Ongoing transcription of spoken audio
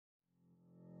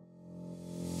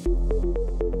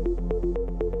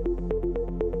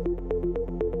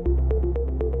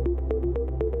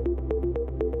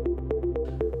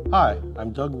Hi,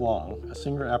 I'm Doug Wong, a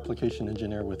senior application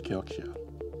engineer with KIOXIA.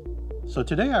 So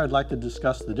today I would like to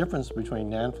discuss the difference between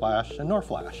NAND Flash and NOR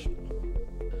Flash.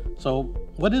 So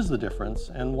what is the difference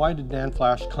and why did NAND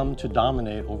Flash come to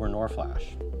dominate over NOR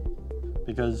Flash?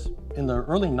 Because in the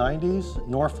early 90s,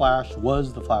 NOR Flash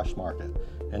was the flash market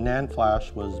and NAND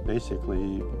Flash was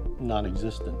basically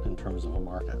non-existent in terms of a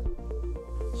market.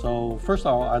 So first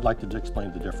of all, I'd like to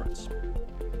explain the difference.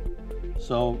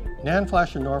 So NAND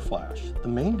Flash and NOR Flash, the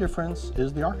main difference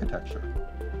is the architecture.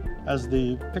 As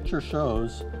the picture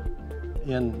shows,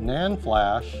 in NAND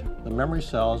Flash, the memory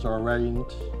cells are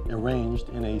arranged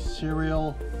in a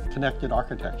serial connected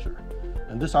architecture.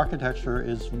 And this architecture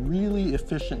is really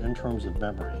efficient in terms of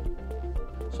memory.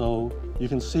 So you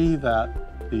can see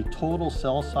that the total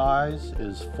cell size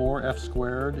is 4F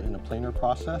squared in a planar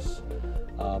process,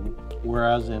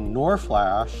 whereas in NOR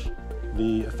Flash,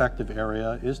 the effective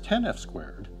area is 10F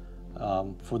squared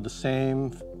for the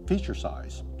same feature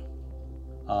size.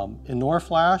 In NOR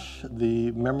Flash,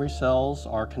 the memory cells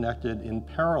are connected in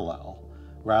parallel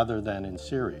rather than in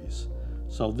series.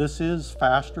 So this is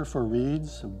faster for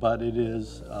reads, but it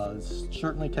is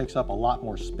certainly takes up a lot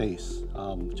more space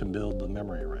to build the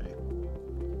memory array.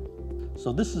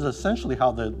 So this is essentially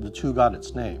how the two got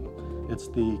its name. It's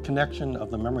the connection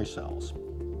of the memory cells.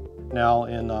 Now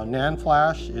in NAND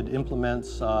Flash, it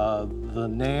implements the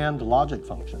NAND logic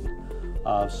function.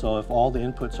 So if all the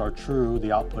inputs are true,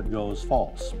 the output goes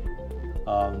false.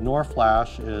 NOR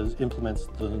Flash implements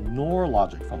the NOR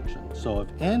logic function. So if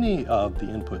any of the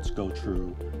inputs go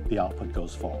true, the output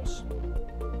goes false.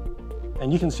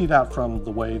 And you can see that from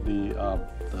the way the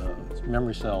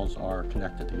memory cells are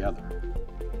connected together.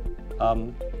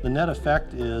 The net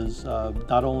effect is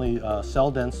not only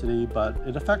cell density, but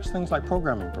it affects things like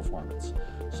programming performance.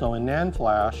 So in NAND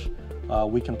Flash,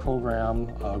 we can program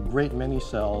a great many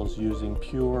cells using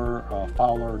pure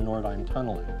Fowler-Nordheim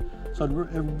tunneling. So it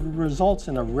results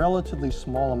in a relatively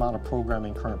small amount of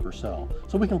programming current per cell.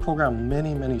 So we can program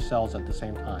many cells at the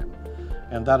same time.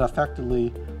 And that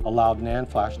effectively allowed NAND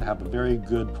Flash to have a very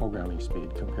good programming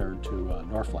speed compared to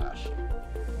NOR Flash.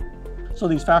 So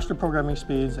these faster programming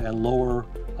speeds and lower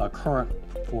current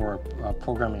for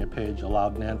programming a page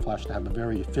allowed NAND Flash to have a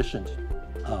very efficient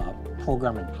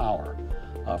programming power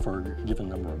for a given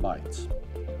number of bytes.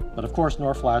 But of course,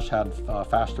 NOR Flash had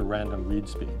faster random read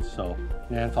speeds, so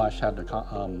NAND Flash had to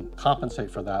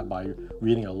compensate for that by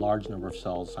reading a large number of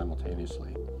cells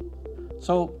simultaneously.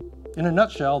 So in a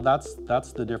nutshell, that's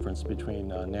the difference between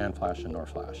NAND Flash and NOR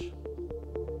Flash.